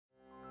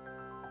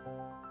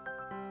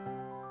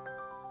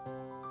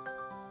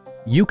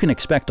You can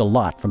expect a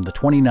lot from the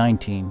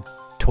 2019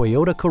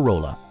 Toyota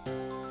Corolla.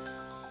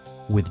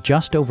 With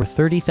just over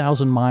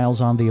 30,000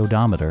 miles on the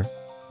odometer,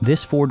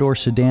 this four-door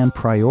sedan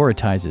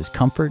prioritizes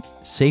comfort,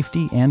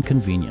 safety, and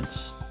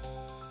convenience.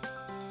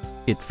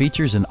 It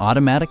features an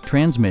automatic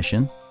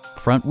transmission,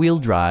 front-wheel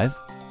drive,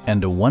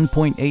 and a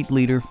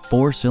 1.8-liter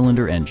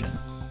four-cylinder engine.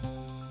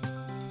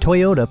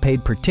 Toyota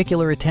paid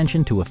particular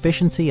attention to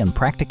efficiency and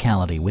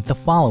practicality with the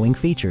following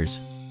features: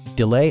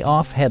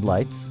 delay-off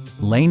headlights,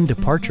 lane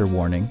departure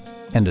warning,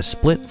 and a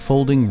split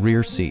folding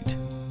rear seat.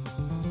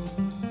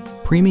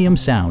 Premium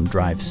sound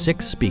drives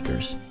 6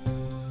 speakers,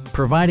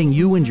 providing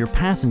you and your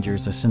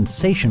passengers a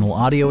sensational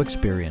audio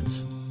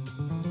experience.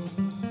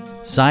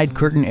 Side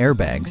curtain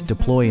airbags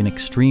deploy in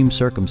extreme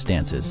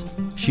circumstances,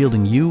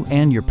 shielding you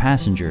and your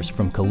passengers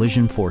from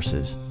collision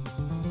forces.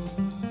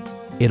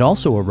 It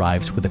also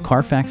arrives with a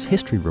Carfax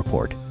history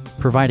report,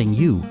 providing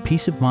you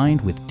peace of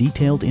mind with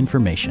detailed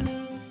information.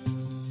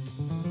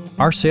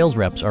 Our sales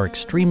reps are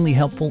extremely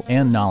helpful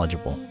and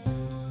knowledgeable.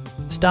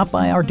 Stop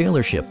by our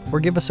dealership or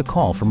give us a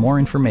call for more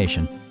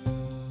information.